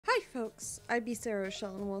folks, IB Sarah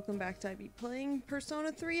Rochelle and welcome back to IB Playing Persona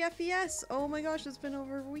 3 FES. Oh my gosh, it's been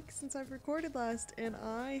over a week since I've recorded last and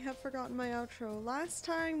I have forgotten my outro. Last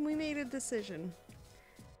time we made a decision.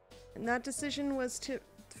 And that decision was to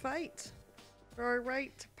fight for our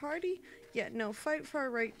right to party? Yeah, no, fight for our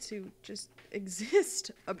right to just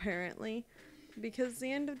exist, apparently. Because the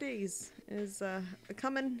end of days is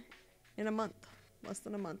coming in a month. Less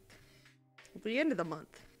than a month. The end of the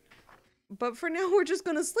month. But for now, we're just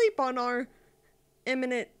gonna sleep on our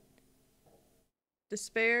imminent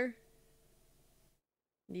despair.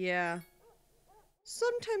 Yeah.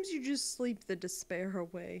 Sometimes you just sleep the despair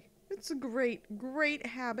away. It's a great, great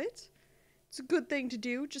habit. It's a good thing to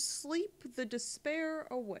do. Just sleep the despair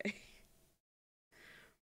away.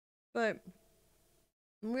 But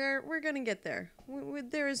we're gonna get there.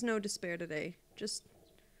 There is no despair today. Just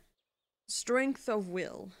strength of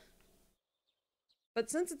will. But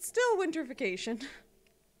since it's still winter vacation,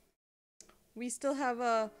 we still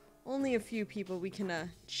have only a few people we can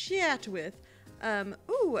chat with.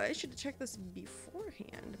 Ooh, I should have checked this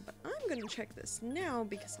beforehand, but I'm gonna check this now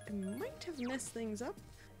because I might have messed things up.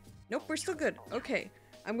 Nope, we're still good. Okay,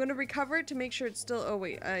 I'm gonna recover it to make sure it's still. Oh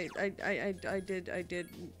wait, I did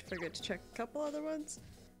forget to check a couple other ones.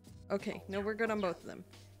 Okay, no, we're good on both of them.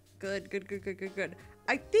 Good.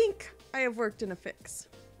 I think I have worked in a fix.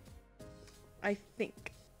 I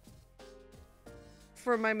think.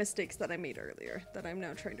 For my mistakes that I made earlier, that I'm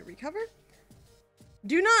now trying to recover.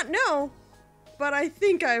 Do not know, but I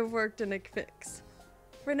think I've worked in a fix.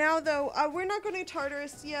 For now, though, we're not going to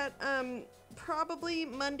Tartarus yet. Probably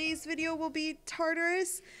Monday's video will be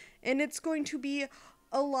Tartarus, and it's going to be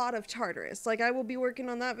a lot of Tartarus. Like, I will be working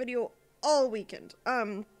on that video all weekend.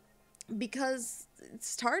 Because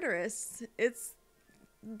it's Tartarus. It's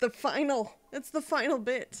the final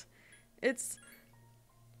bit. It's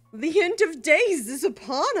the end of days is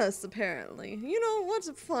upon us, apparently. You know, what's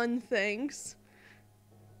fun things?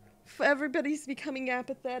 Everybody's becoming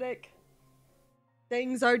apathetic.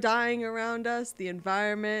 Things are dying around us. The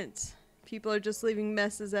environment. People are just leaving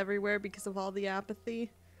messes everywhere because of all the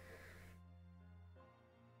apathy.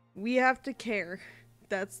 We have to care.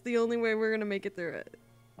 That's the only way we're gonna make it through it.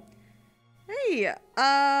 Hey,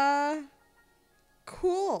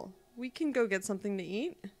 cool. We can go get something to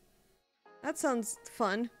eat. That sounds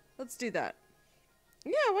fun. Let's do that.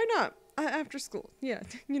 Yeah, why not? After school. Yeah,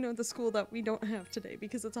 you know, the school that we don't have today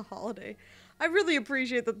because it's a holiday. I really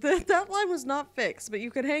appreciate that that line was not fixed, but you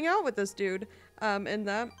could hang out with this dude. And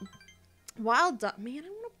that wild duck. Man, I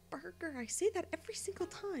want a burger. I say that every single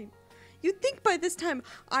time. You'd think by this time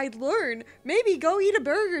I'd learn. Maybe go eat a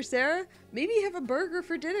burger, Sarah. Maybe have a burger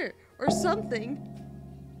for dinner or something.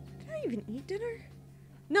 Did I even eat dinner?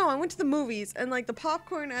 No, I went to the movies, and like the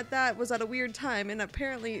popcorn at that was at a weird time, and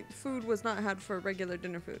apparently food was not had for regular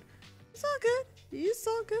dinner food. It's all good. It's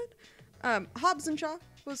all good. Hobbs and Shaw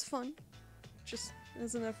was fun. Just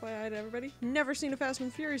as an FYI to everybody. Never seen a Fast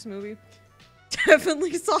and Furious movie.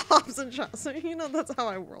 Definitely saw Hobbs and Shaw, so you know that's how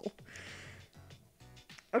I roll.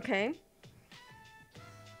 Okay.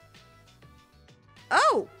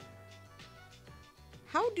 Oh!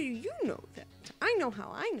 How do you know that? I know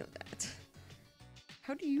how I know that.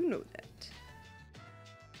 How do you know that?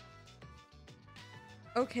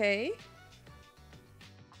 Okay.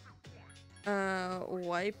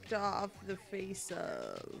 Wiped off the face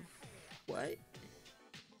of... What?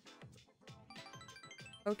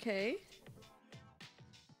 Okay.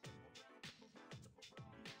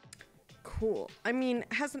 Cool. I mean,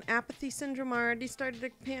 has an apathy syndrome already started to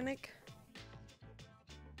panic?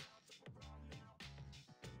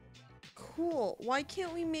 Cool. Why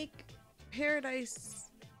can't we make paradise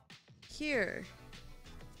here?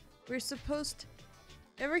 We're supposed to...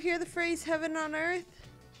 Ever hear the phrase heaven on earth?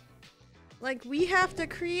 Like, we have to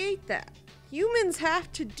create that. Humans have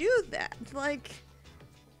to do that. Like,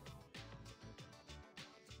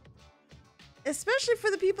 especially for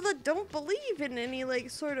the people that don't believe in any, like,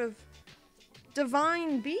 sort of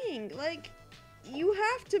divine being. Like, you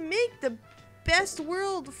have to make the best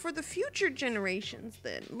world for the future generations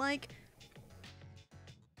then. Like,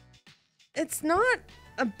 it's not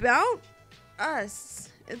about us.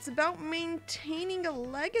 It's about maintaining a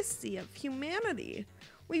legacy of humanity.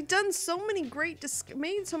 We've done so many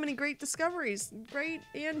made so many great discoveries, great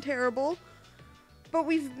and terrible, but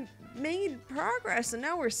we've made progress and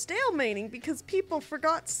now we're stalemating because people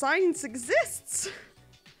forgot science exists.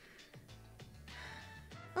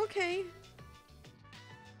 Okay.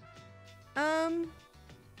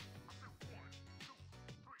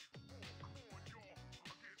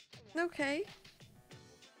 Okay.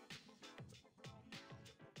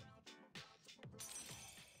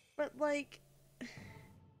 But like,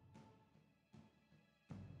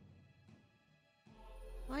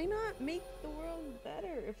 Why not make the world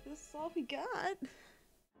better if this is all we got?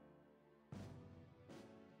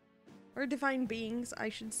 Or divine beings, I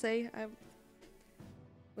should say. I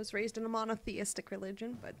was raised in a monotheistic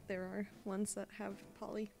religion, but there are ones that have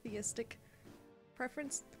polytheistic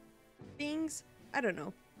preference beings. I don't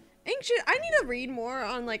know. I need to read more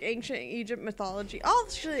on like ancient Egypt mythology.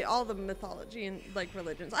 Actually, all the mythology and like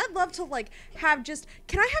religions. I'd love to like have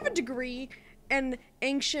can I have a degree in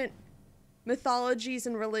ancient mythologies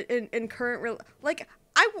and current like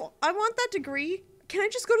I want that degree. Can I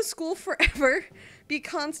just go to school forever, be a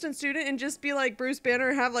constant student, and just be like Bruce Banner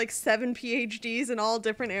and have like 7 PhDs in all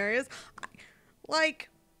different areas? Like,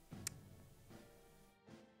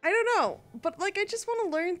 I don't know, but like I just want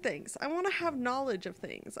to learn things. I want to have knowledge of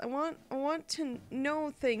things. I want to know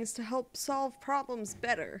things to help solve problems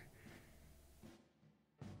better.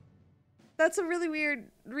 That's a really weird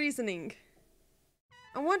reasoning.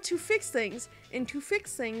 I want to fix things, and to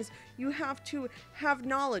fix things, you have to have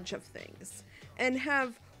knowledge of things and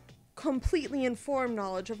have completely informed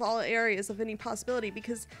knowledge of all areas of any possibility,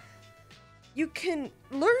 because you can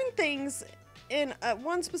learn things in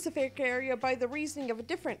one specific area by the reasoning of a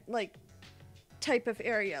different like type of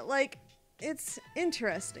area. Like, it's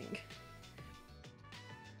interesting.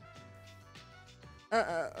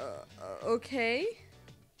 Okay.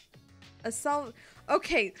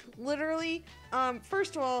 Okay, literally,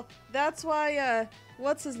 first of all, that's why,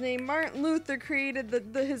 what's his name? Martin Luther created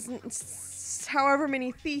his however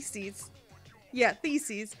many theses. Yeah,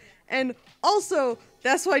 theses. And also,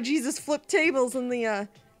 that's why Jesus flipped tables in the,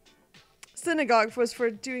 synagogue was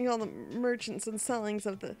for doing all the merchants and sellings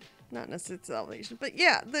of the, not necessarily salvation, but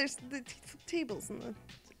yeah, there's the tables in the,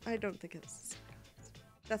 I don't think it's,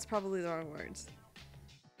 that's probably the wrong words.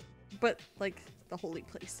 But, like, the holy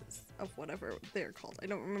places of whatever they're called. I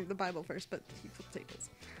don't remember the Bible verse, but he flipped tables.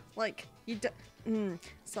 Like, you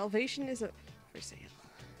salvation is for sale.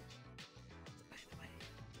 By the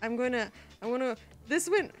way. I wanna, this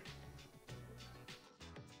went,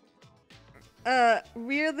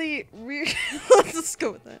 weirdly, let's just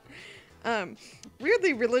go with that.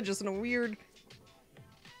 Weirdly religious in a weird,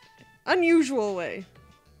 unusual way.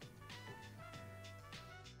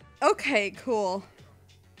 Okay, cool.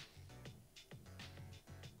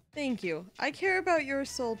 Thank you. I care about your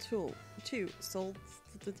soul too. Soul.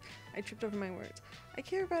 I tripped over my words. I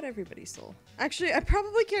care about everybody's soul. Actually, I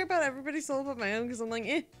probably care about everybody's soul but my own, because I'm like,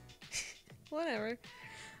 eh. Whatever.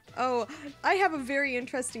 Oh, I have a very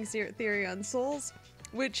interesting theory on souls,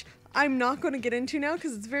 which I'm not going to get into now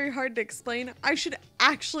because it's very hard to explain. I should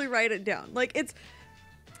actually write it down. Like, it's...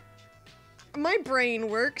 My brain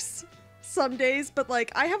works some days, but like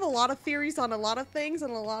I have a lot of theories on a lot of things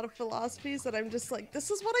and a lot of philosophies that I'm just like, this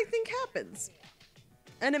is what I think happens.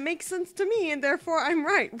 And it makes sense to me, and therefore I'm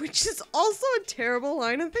right, which is also a terrible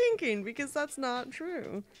line of thinking because that's not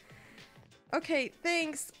true. Okay,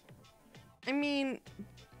 thanks. I mean,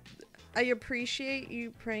 I appreciate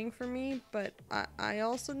you praying for me, but I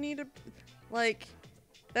also need a, like,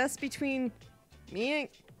 that's between me and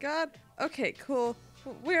God. Okay, cool.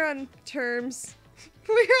 We're on terms.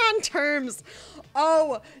 We're on terms.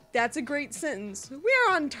 Oh, that's a great sentence.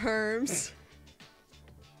 We're on terms.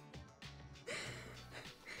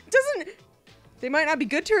 They might not be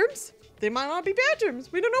good terms. They might not be bad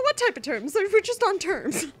terms. We don't know what type of terms. We're just on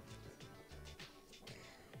terms.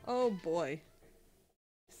 Oh boy.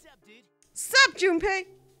 Sup, dude? Sup, Junpei?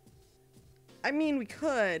 I mean, we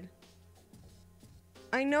could.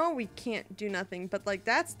 I know we can't do nothing, but like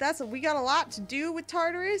we got a lot to do with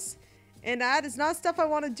Tartarus. And that is not stuff I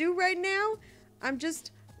want to do right now.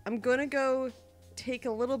 I'm gonna go take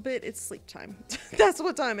a little bit. It's sleep time. That's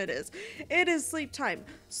what time it is. It is sleep time.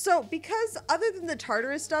 So, because other than the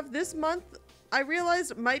Tartarus stuff, this month, I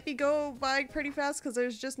realized might go by pretty fast because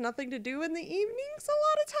there's just nothing to do in the evenings a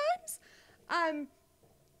lot of times.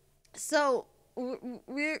 So,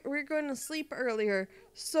 we're going to sleep earlier.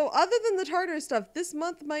 So, other than the Tartarus stuff, this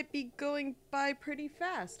month might be going by pretty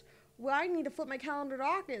fast. Well, I need to flip my calendar to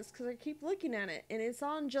August because I keep looking at it, and it's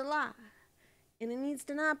on July. And it needs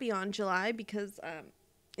to not be on July because,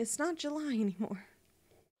 it's not July anymore.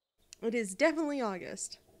 It is definitely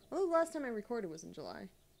August. Well, the last time I recorded was in July.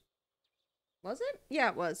 Was it? Yeah,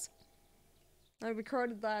 it was. I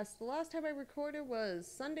recorded the last time I recorded was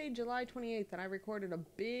Sunday, July 28th, and I recorded a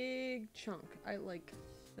big chunk.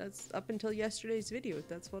 That's up until yesterday's video.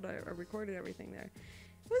 That's what I recorded everything there.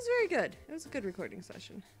 It was very good. It was a good recording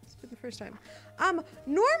session. It's been the first time.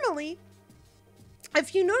 Normally,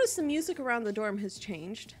 if you notice, the music around the dorm has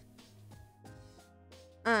changed.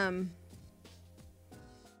 I'm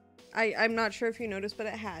not sure if you noticed, but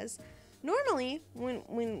it has. Normally,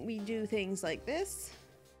 when we do things like this,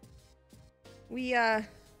 we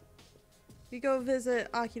go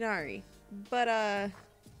visit Akinari. But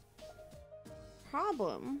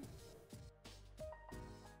problem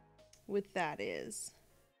with that is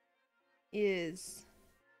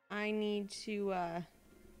I need to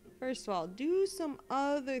first of all do some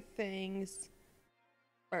other things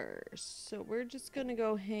first. So we're just gonna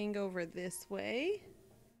go hang over this way.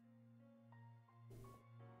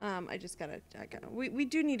 We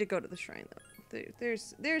do need to go to the shrine though.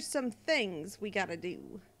 There's some things we gotta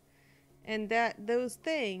do. And those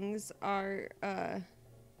things are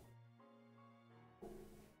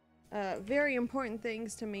very important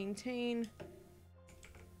things to maintain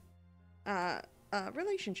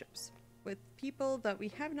relationships with people that we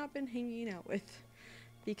have not been hanging out with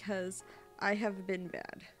because I have been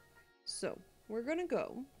bad. So we're gonna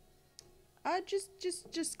go.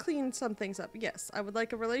 Just clean some things up. Yes, I would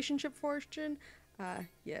like a relationship fortune.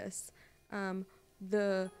 Yes.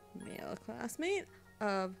 The male classmate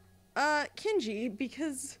of Kinji,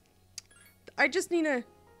 because I just need to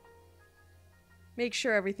make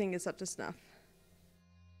sure everything is up to snuff.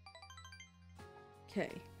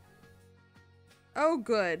 Okay. Oh,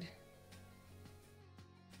 good.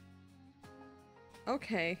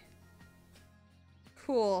 Okay.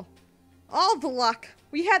 Cool. All the luck.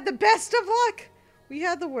 We had the best of luck. We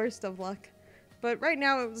had the worst of luck. But right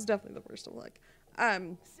now it was definitely the worst of luck.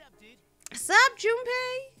 Sup,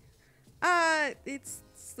 Junpei? It's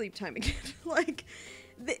sleep time again. Like,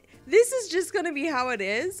 this is just gonna be how it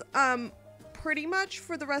is. Pretty much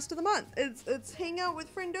for the rest of the month. It's hang out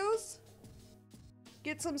with friendos.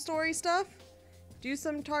 Get some story stuff. Do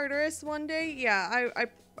some Tartarus one day. Yeah,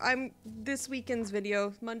 I'm this weekend's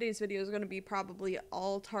video, Monday's video is gonna be probably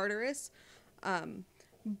all Tartarus.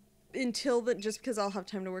 Just because I'll have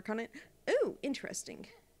time to work on it. Oh, interesting.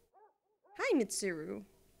 Hi, Mitsuru.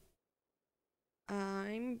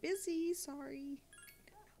 I'm busy, sorry. I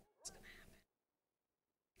don't know what's gonna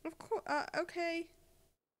happen. Of course, okay.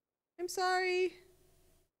 I'm sorry.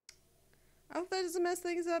 I hope that doesn't mess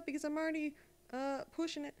things up because I'm already,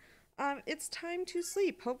 pushing it. It's time to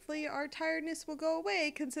sleep. Hopefully our tiredness will go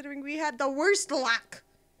away considering we had the worst luck.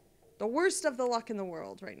 The worst of the luck in the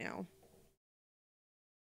world right now.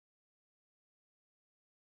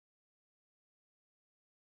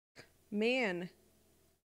 Man.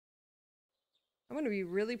 I'm gonna be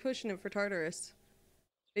really pushing it for Tartarus.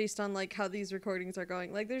 Based on, like, how these recordings are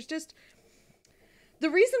going. Like, there's just...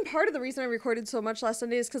 part of the reason I recorded so much last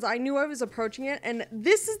Sunday is because I knew I was approaching it, and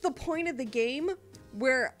this is the point of the game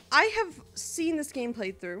where I have seen this game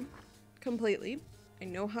played through completely. I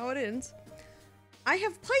know how it ends. I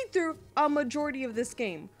have played through a majority of this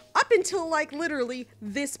game up until, like, literally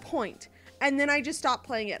this point, and then I just stopped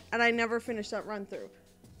playing it, and I never finished that run through.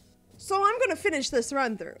 So I'm gonna finish this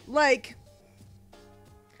run through. Like,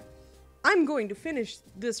 I'm going to finish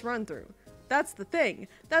this run through. That's the thing.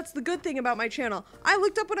 That's the good thing about my channel. I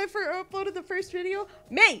looked up when I uploaded the first video.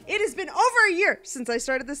 May, it has been over a year since I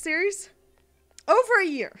started this series. Over a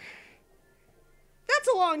year. That's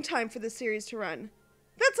a long time for this series to run.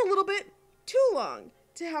 That's a little bit too long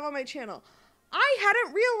to have on my channel. I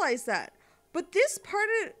hadn't realized that. But this part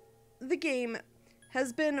of the game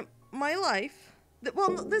has been my life.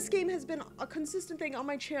 Well, this game has been a consistent thing on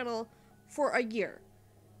my channel for a year.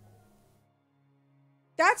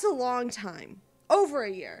 That's a long time. Over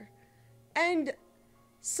a year. And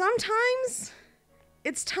sometimes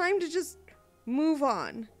it's time to just move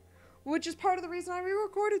on. Which is part of the reason I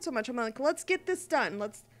re-recorded so much. I'm like, let's get this done.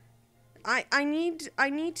 I need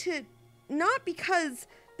to, not because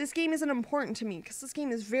this game isn't important to me, because this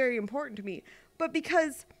game is very important to me, but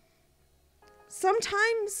because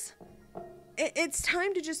sometimes it's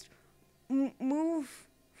time to just move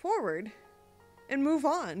forward and move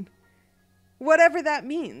on. Whatever that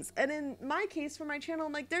means. And in my case, for my channel,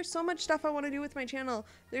 I'm like, there's so much stuff I want to do with my channel.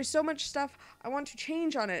 There's so much stuff I want to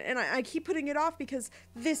change on it. And I keep putting it off because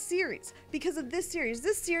of this series.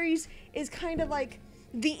 This series is kind of like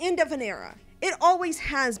the end of an era. It always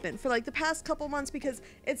has been for like the past couple months because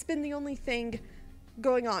it's been the only thing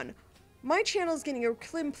going on. My channel is getting a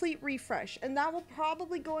complete refresh, and that will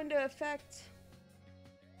probably go into effect.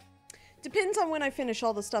 Depends on when I finish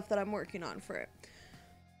all the stuff that I'm working on for it.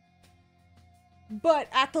 But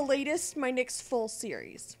at the latest, my next full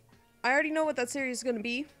series. I already know what that series is going to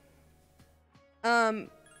be. I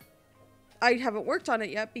haven't worked on it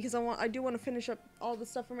yet because I do want to finish up all the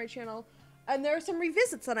stuff for my channel. And there are some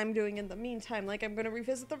revisits that I'm doing in the meantime. Like, I'm going to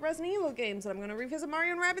revisit the Resident Evil games, and I'm going to revisit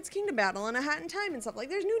Mario and Rabbids Kingdom Battle and A Hat in Time and stuff. Like,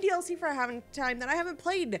 there's new DLC for A Hat in Time that I haven't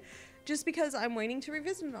played just because I'm waiting to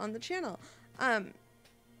revisit it on the channel.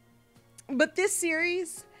 But this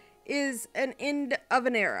series is an end of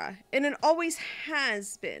an era, and it always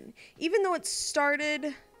has been. Even though it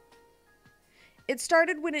started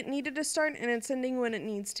when it needed to start, and it's ending when it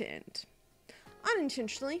needs to end.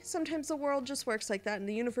 Unintentionally, sometimes the world just works like that, and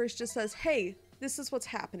the universe just says, hey, this is what's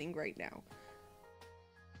happening right now.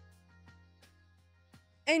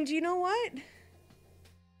 And you know what?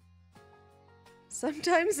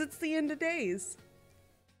 Sometimes it's the end of days.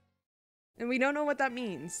 And we don't know what that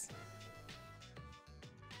means.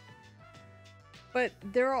 But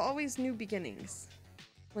there are always new beginnings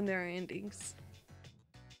when there are endings.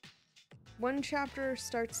 One chapter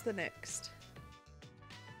starts the next.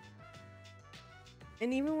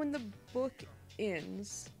 And even when the book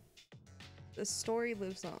ends, the story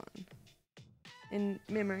lives on. In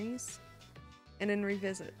memories and in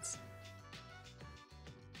revisits.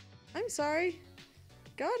 I'm sorry.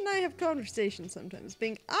 God and I have conversations sometimes,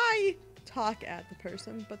 being I talk at the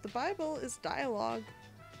person, but the Bible is dialogue.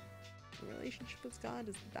 The relationship with God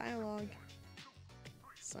is dialogue.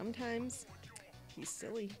 Sometimes he's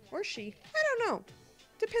silly. Or she. I don't know.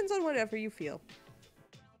 Depends on whatever you feel.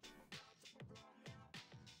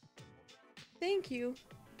 Thank you.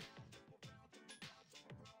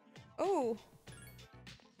 Oh.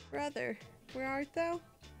 Brother. Where art thou?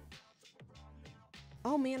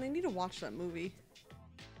 Oh man, I need to watch that movie.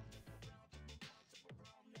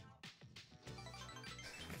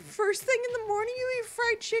 First thing in the morning you eat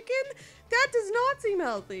fried chicken? That does not seem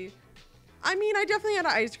healthy. I mean, I definitely had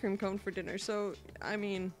an ice cream cone for dinner, so, I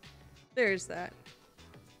mean, there's that.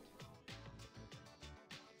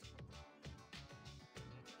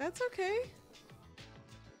 That's okay.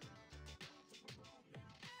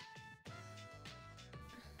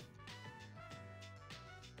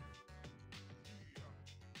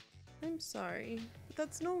 I'm sorry, but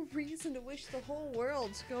that's no reason to wish the whole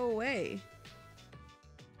world to go away.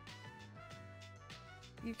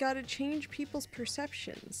 You gotta change people's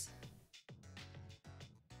perceptions.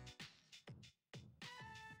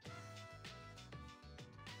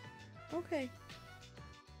 Okay.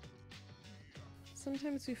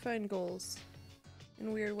 Sometimes we find goals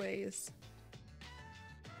in weird ways.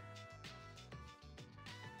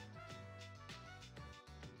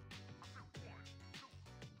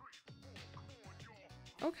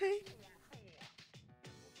 Okay.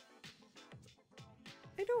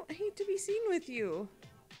 I don't hate to be seen with you.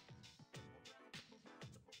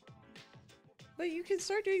 But you can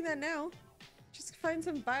start doing that now. Just find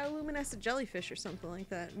some bioluminescent jellyfish or something like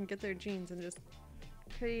that and get their genes and just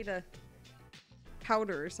create a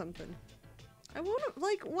powder or something. I won't,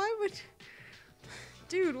 like, why would...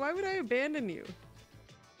 Dude, why would I abandon you?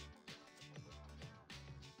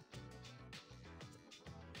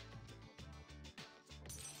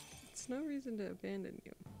 It's no reason to abandon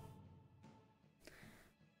you.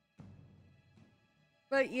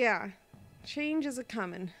 But yeah, change is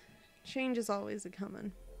a-comin'. Change is always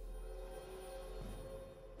a-comin'.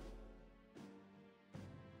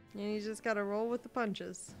 And you just gotta roll with the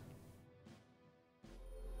punches.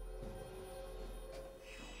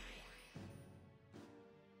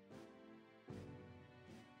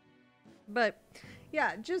 But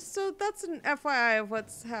yeah, just so that's an FYI of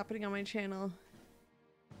what's happening on my channel.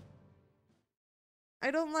 I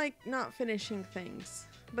don't like not finishing things,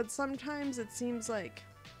 but sometimes it seems like,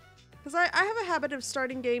 because I have a habit of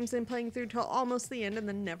starting games and playing through till almost the end and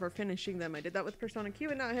then never finishing them. I did that with Persona Q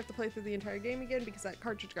and now I have to play through the entire game again because that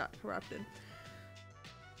cartridge got corrupted.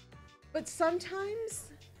 But sometimes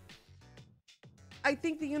I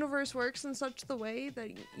think the universe works in such the way that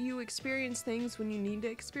you experience things when you need to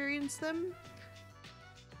experience them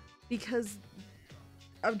because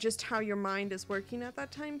of just how your mind is working at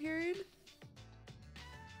that time period.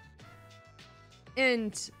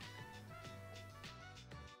 And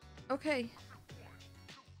okay,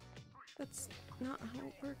 that's not how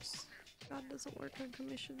it works. God doesn't work on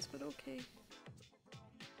commissions, but okay.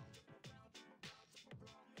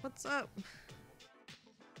 What's up?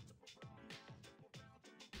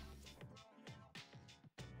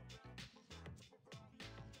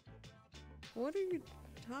 What are you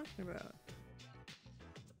talking about?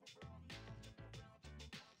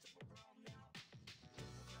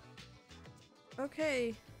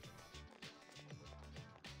 Okay.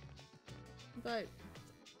 But,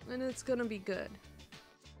 and it's gonna be good.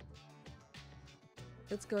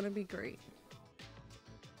 It's gonna be great.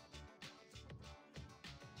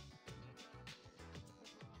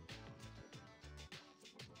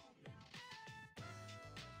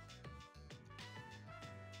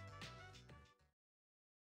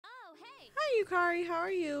 Oh, hey! Hi, Yukari, how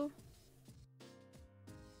are you?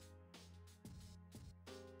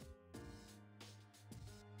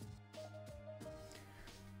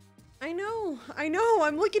 I know, I know.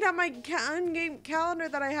 I'm looking at my game calendar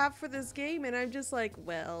that I have for this game, and I'm just like,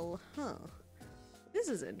 well, huh. This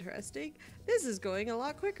is interesting. This is going a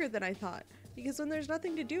lot quicker than I thought. Because when there's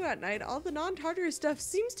nothing to do at night, all the non-Tartarus stuff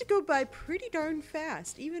seems to go by pretty darn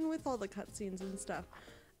fast, even with all the cutscenes and stuff.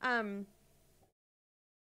 But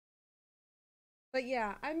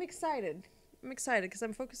yeah, I'm excited. I'm excited because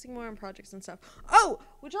I'm focusing more on projects and stuff. Oh,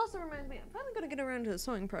 which also reminds me, I'm finally going to get around to the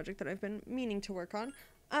sewing project that I've been meaning to work on.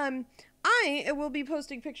 I will be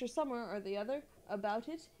posting pictures somewhere or the other about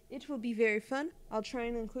it. It will be very fun. I'll try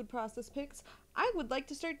and include process pics. I would like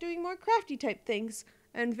to start doing more crafty type things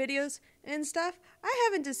and videos and stuff. I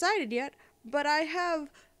haven't decided yet, but I have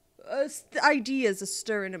ideas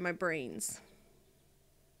stirring in my brains.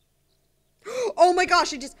 Oh my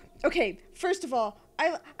gosh, okay, first of all, I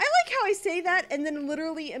like how I say that and then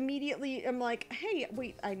literally immediately I'm like, hey,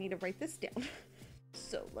 wait, I need to write this down.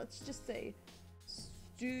 So let's just say,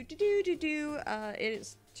 it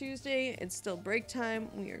is Tuesday, it's still break time,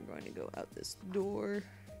 we are going to go out this door.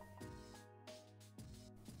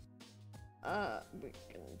 We're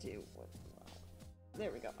gonna do,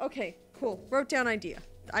 there we go. Okay, cool, wrote down idea.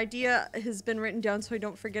 Idea has been written down so I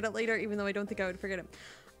don't forget it later, even though I don't think I would forget it.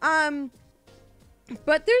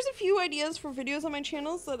 But there's a few ideas for videos on my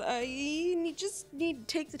channels that I just need to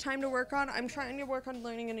take the time to work on. I'm trying to work on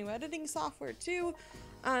learning a new editing software too.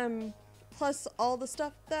 Plus all the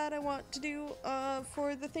stuff that I want to do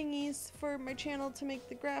for the thingies for my channel to make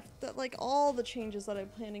the graph, that like all the changes that I'm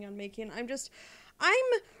planning on making. I'm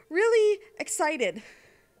really excited.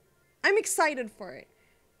 I'm excited for it.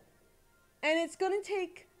 And it's gonna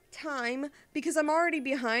take time because I'm already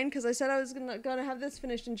behind because I said I was gonna have this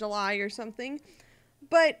finished in July or something.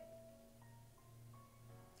 But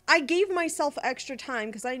I gave myself extra time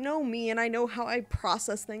because I know me and I know how I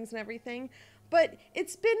process things and everything. But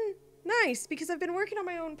it's been nice because I've been working on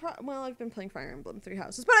my own well, I've been playing Fire Emblem Three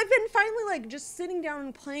Houses, but I've been finally like just sitting down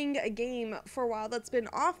and playing a game for a while that's been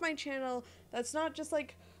off my channel. That's not just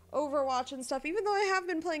like Overwatch and stuff, even though I have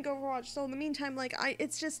been playing Overwatch. So in the meantime, like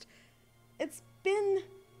it's been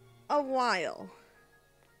a while,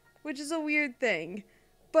 which is a weird thing,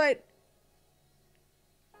 but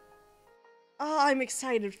oh, I'm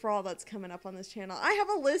excited for all that's coming up on this channel. I have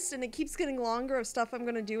a list and it keeps getting longer of stuff I'm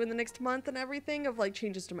gonna do in the next month and everything, of like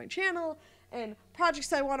changes to my channel and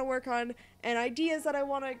projects I want to work on and ideas that I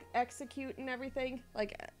want to execute and everything.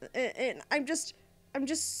 Like, and I'm just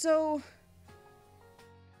so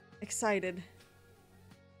excited.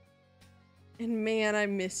 And man, I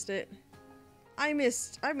missed it. I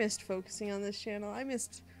missed focusing on this channel.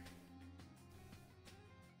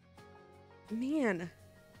 Man.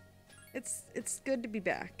 It's good to be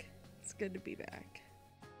back. It's good to be back.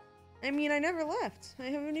 I mean, I never left. I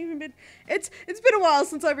haven't even been... It's been a while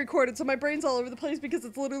since I recorded, so my brain's all over the place because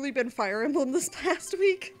it's literally been Fire Emblem this past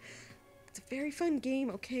week. It's a very fun game,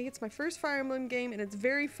 okay? It's my first Fire Emblem game, and it's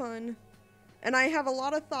very fun. And I have a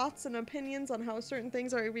lot of thoughts and opinions on how certain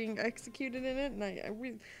things are being executed in it, and I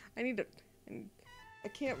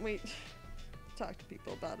can't wait to talk to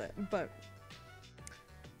people about it, but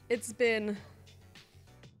it's been...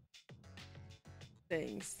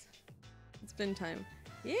 things. It's been time.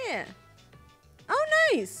 Yeah. Oh,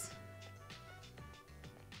 nice.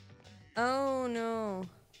 Oh, no.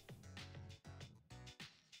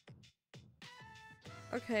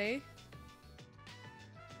 Okay.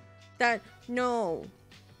 No.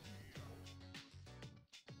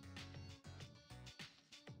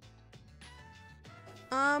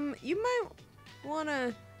 You might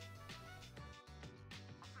wanna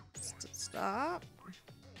stop.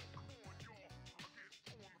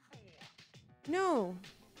 No,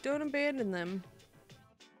 don't abandon them.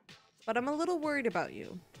 But I'm a little worried about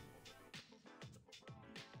you.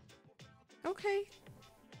 Okay.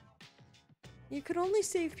 You could only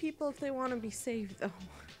save people if they want to be saved, though.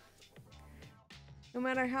 No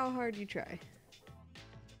matter how hard you try.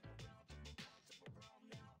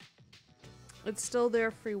 It's still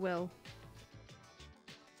their free will.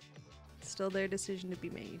 It's still their decision to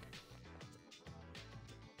be made.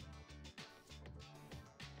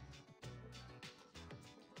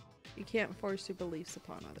 You can't force your beliefs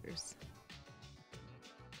upon others.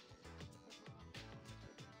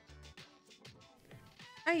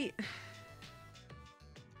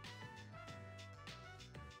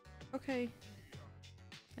 Okay.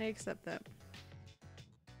 I accept that.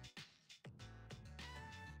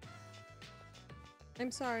 I'm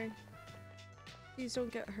sorry. Please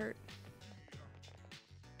don't get hurt.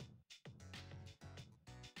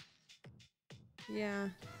 Yeah.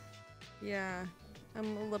 Yeah.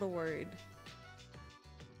 I'm a little worried.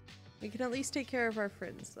 We can at least take care of our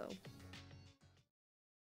friends, though.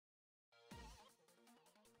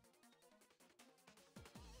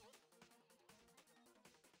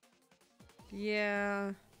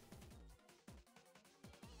 Yeah.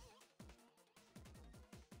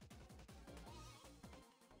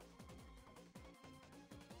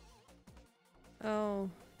 Oh,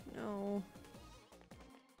 no.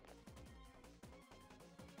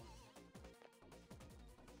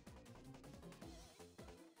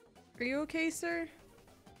 Are you okay, sir?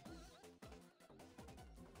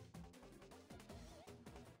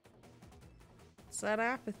 It's that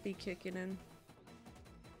apathy kicking in.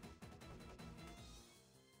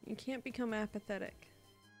 You can't become apathetic.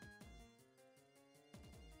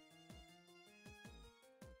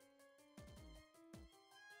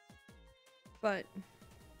 But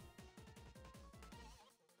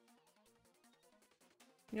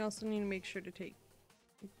you also need to make sure to take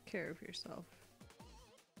care of yourself.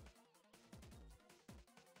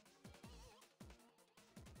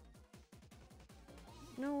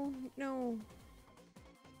 No, no.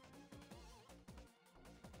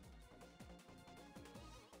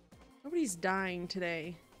 Nobody's dying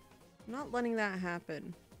today. I'm not letting that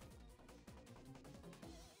happen.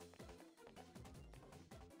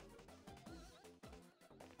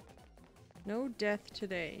 No death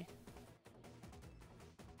today.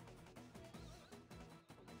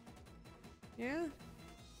 Yeah?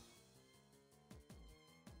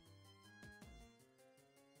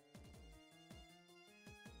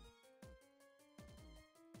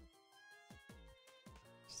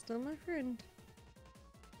 Still my friend.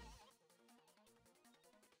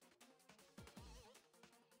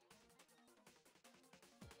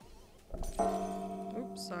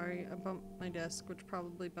 Oops, sorry. I bumped my desk, which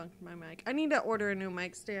probably bumped my mic. I need to order a new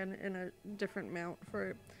mic stand and a different mount for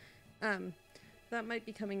it. That might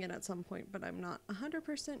be coming in at some point, but I'm not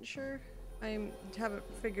 100% sure. I haven't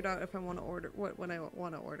figured out if I want to order what I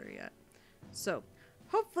want to order yet. So,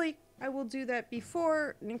 hopefully I will do that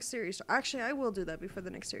before next series. Actually, I will do that before the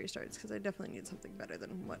next series starts because I definitely need something better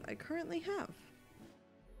than what I currently have.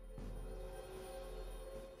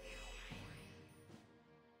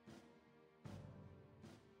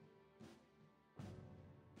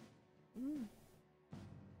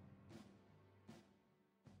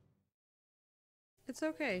 It's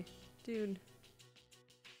okay, dude.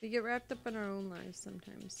 We get wrapped up in our own lives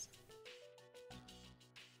sometimes.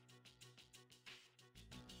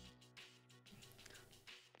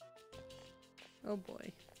 Oh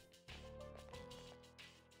boy.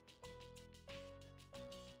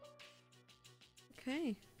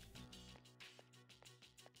 Okay.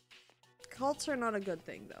 Cults are not a good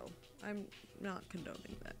thing, though. I'm not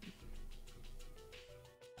condoning that.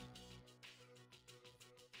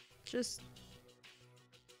 Just...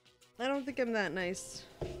 I don't think I'm that nice.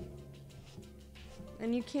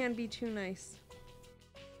 And you can be too nice.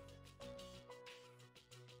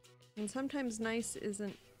 And sometimes nice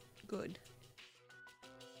isn't good.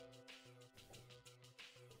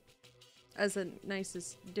 As in, nice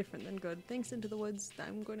is different than good. Thanks, Into the Woods.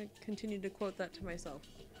 I'm going to continue to quote that to myself.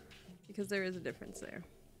 Because there is a difference there.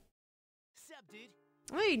 Sup,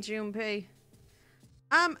 dude? Hey, Junpei.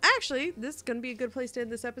 Actually, this is gonna be a good place to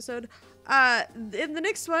end this episode. In the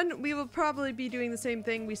next one, we will probably be doing the same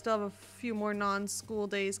thing. We still have a few more non-school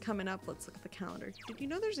days coming up. Let's look at the calendar. Did you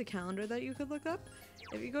know there's a calendar that you could look up?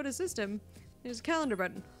 If you go to System, there's a calendar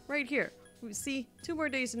button right here. We see 2 more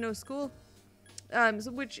days of no school.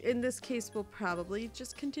 Which in this case will probably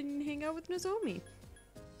just continue to hang out with Nozomi.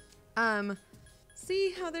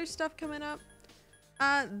 See how there's stuff coming up?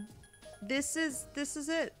 This is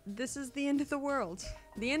it. This is the end of the world.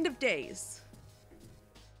 The end of days.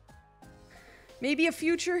 Maybe a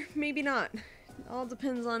future, maybe not. It all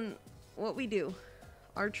depends on what we do.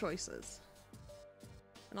 Our choices.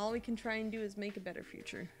 And all we can try and do is make a better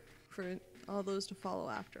future for all those to follow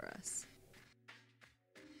after us.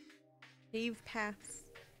 Pave paths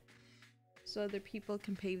so other people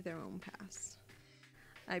can pave their own paths.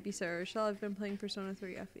 I'd be Sarah Rochelle. I've been playing Persona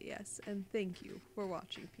 3 FES, and thank you for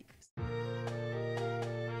watching, peeps.